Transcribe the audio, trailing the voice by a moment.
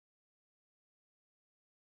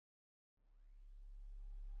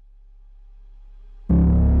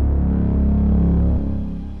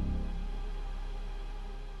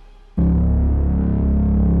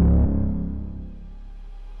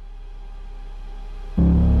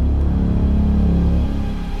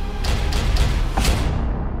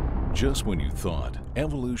Just when you thought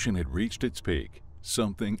evolution had reached its peak,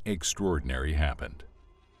 something extraordinary happened.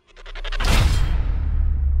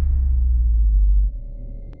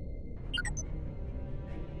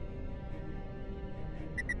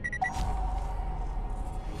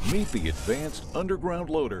 Meet the advanced underground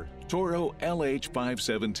loader Toro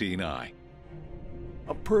LH517i.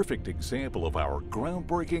 A perfect example of our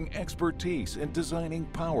groundbreaking expertise in designing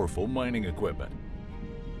powerful mining equipment.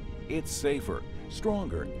 It's safer,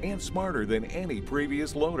 stronger, and smarter than any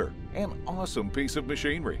previous loader. An awesome piece of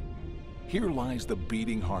machinery. Here lies the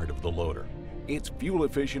beating heart of the loader, its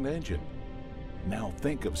fuel-efficient engine. Now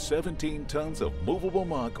think of 17 tons of movable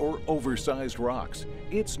muck or oversized rocks.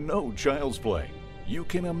 It's no child's play. You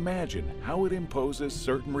can imagine how it imposes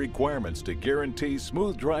certain requirements to guarantee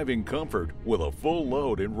smooth driving comfort with a full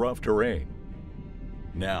load in rough terrain.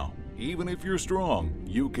 Now, even if you're strong,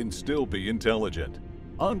 you can still be intelligent.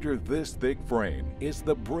 Under this thick frame is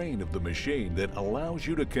the brain of the machine that allows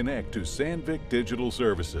you to connect to Sandvik digital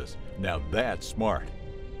services. Now that's smart.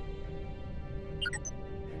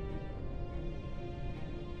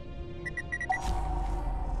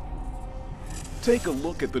 Take a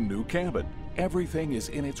look at the new cabin. Everything is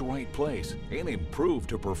in its right place and improved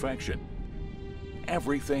to perfection.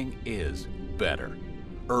 Everything is better.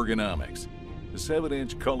 Ergonomics,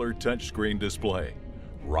 7-inch color touchscreen display,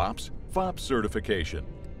 ROPS FOPS certification,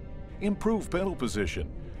 improved pedal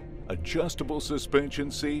position, adjustable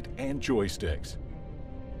suspension seat and joysticks.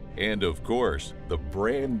 And of course, the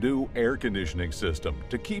brand new air conditioning system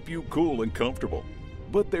to keep you cool and comfortable.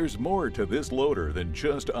 But there's more to this loader than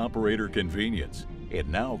just operator convenience. It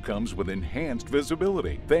now comes with enhanced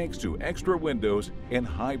visibility thanks to extra windows and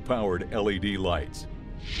high-powered LED lights.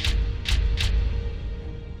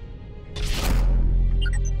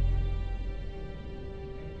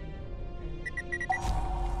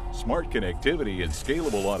 Smart connectivity and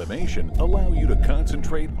scalable automation allow you to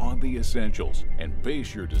concentrate on the essentials and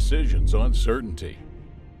base your decisions on certainty.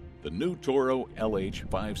 The new Toro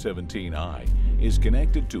LH517i is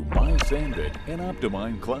connected to My Sandvik and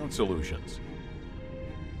Optimine cloud solutions.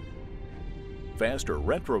 Faster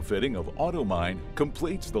retrofitting of AutoMine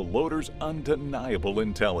completes the loader's undeniable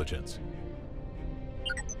intelligence.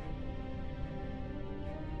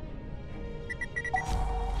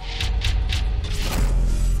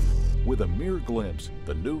 With a mere glimpse,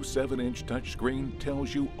 the new 7-inch touchscreen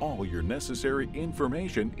tells you all your necessary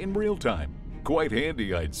information in real time. Quite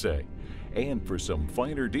handy, I'd say. And for some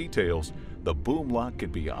finer details, the boom lock can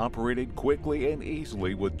be operated quickly and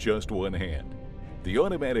easily with just one hand. The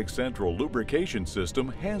automatic central lubrication system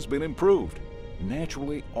has been improved.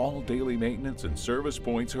 Naturally, all daily maintenance and service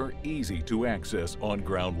points are easy to access on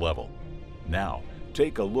ground level. Now,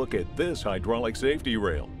 take a look at this hydraulic safety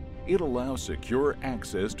rail. It allows secure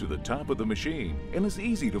access to the top of the machine and is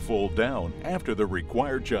easy to fold down after the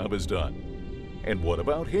required job is done. And what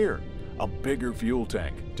about here? A bigger fuel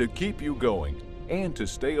tank to keep you going. And to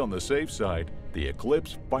stay on the safe side, the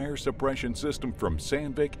Eclipse fire suppression system from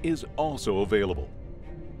Sandvik is also available.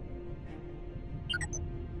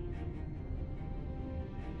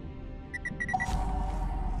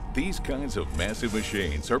 These kinds of massive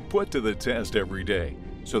machines are put to the test every day,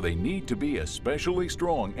 so they need to be especially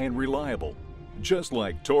strong and reliable, just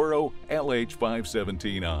like Toro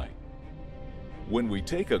LH517i. When we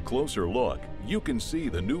take a closer look, you can see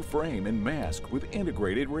the new frame and mask with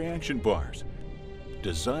integrated reaction bars,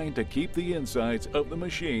 designed to keep the insides of the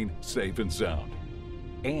machine safe and sound.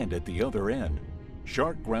 And at the other end,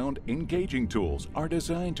 shark ground engaging tools are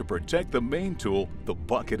designed to protect the main tool, the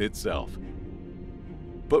bucket itself.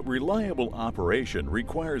 But reliable operation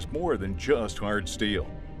requires more than just hard steel.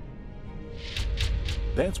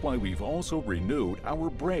 That's why we've also renewed our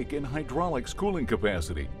brake and hydraulics cooling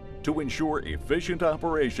capacity to ensure efficient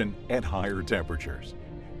operation at higher temperatures.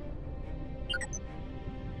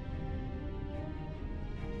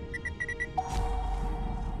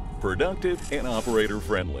 Productive and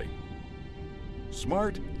operator-friendly.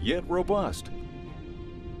 Smart yet robust.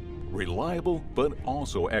 Reliable but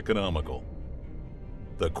also economical.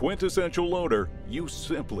 The quintessential loader you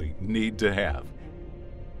simply need to have.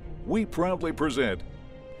 We proudly present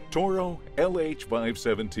Toro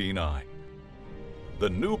LH517i, the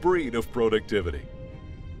new breed of productivity.